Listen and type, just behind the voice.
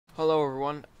Hello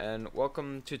everyone, and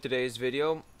welcome to today's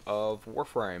video of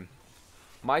Warframe.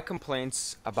 My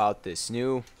complaints about this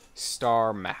new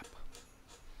star map.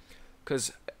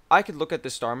 Because I could look at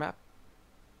this star map,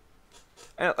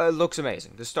 and it looks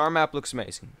amazing. The star map looks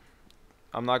amazing.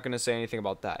 I'm not going to say anything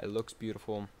about that. It looks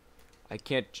beautiful. I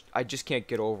just can't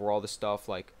get over all the stuff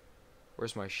like,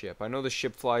 where's my ship? I know the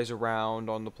ship flies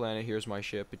around on the planet. Here's my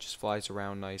ship. It just flies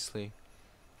around nicely.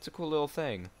 It's a cool little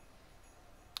thing.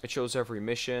 It shows every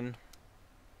mission.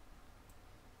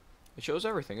 It shows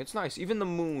everything. It's nice. Even the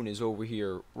moon is over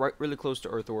here, right, really close to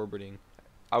Earth orbiting.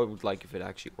 I would like if it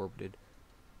actually orbited.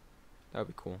 That would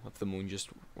be cool if the moon just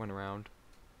went around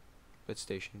its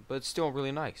station. But it's still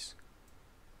really nice.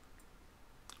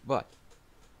 But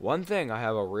one thing I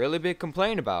have a really big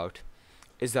complaint about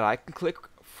is that I can click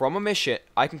from a mission.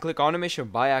 I can click on a mission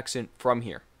by accident from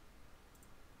here.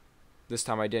 This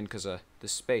time I didn't because of the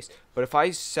space. But if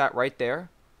I sat right there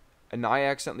and I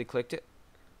accidentally clicked it,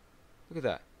 look at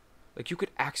that. Like, you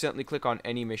could accidentally click on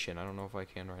any mission. I don't know if I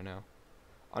can right now.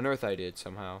 On Earth I did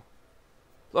somehow.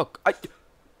 Look, I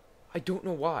don't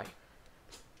know why.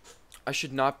 I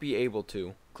should not be able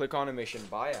to click on a mission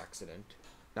by accident.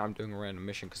 Now I'm doing a random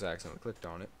mission because I accidentally clicked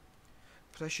on it.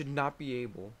 But I should not be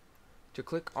able to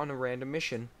click on a random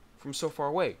mission from so far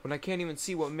away when I can't even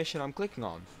see what mission I'm clicking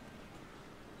on.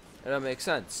 And that makes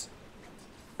sense.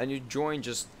 And you join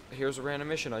just, here's a random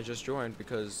mission I just joined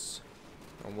because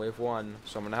on wave 1,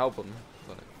 so I'm gonna help him,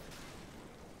 but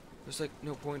there's like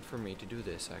no point for me to do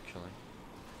this actually.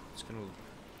 It's gonna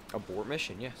abort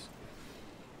mission, yes.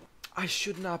 I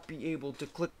should not be able to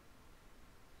click.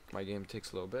 My game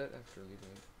takes a little bit after leaving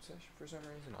the session for some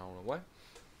reason, I don't know why.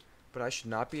 But I should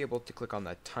not be able to click on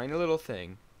that tiny little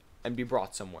thing and be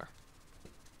brought somewhere.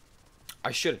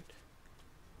 I shouldn't.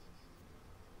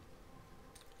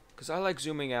 Because I like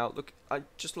zooming out. Look, I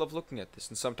just love looking at this.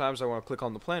 And sometimes I want to click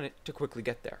on the planet to quickly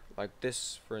get there. Like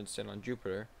this, for instance, on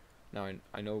Jupiter. Now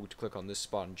I know to click on this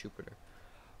spot on Jupiter.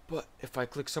 But if I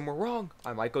click somewhere wrong,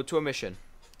 I might go to a mission.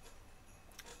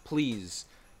 Please,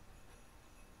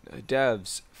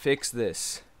 devs, fix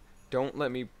this. Don't let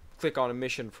me click on a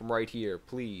mission from right here,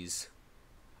 please.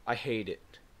 I hate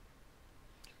it.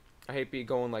 I hate being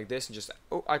going like this and just,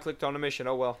 oh, I clicked on a mission.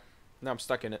 Oh well, now I'm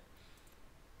stuck in it.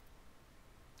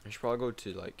 I should probably go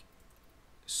to like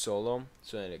solo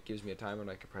so that it gives me a time when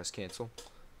I can press cancel.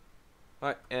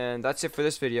 Alright, and that's it for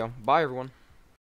this video. Bye everyone.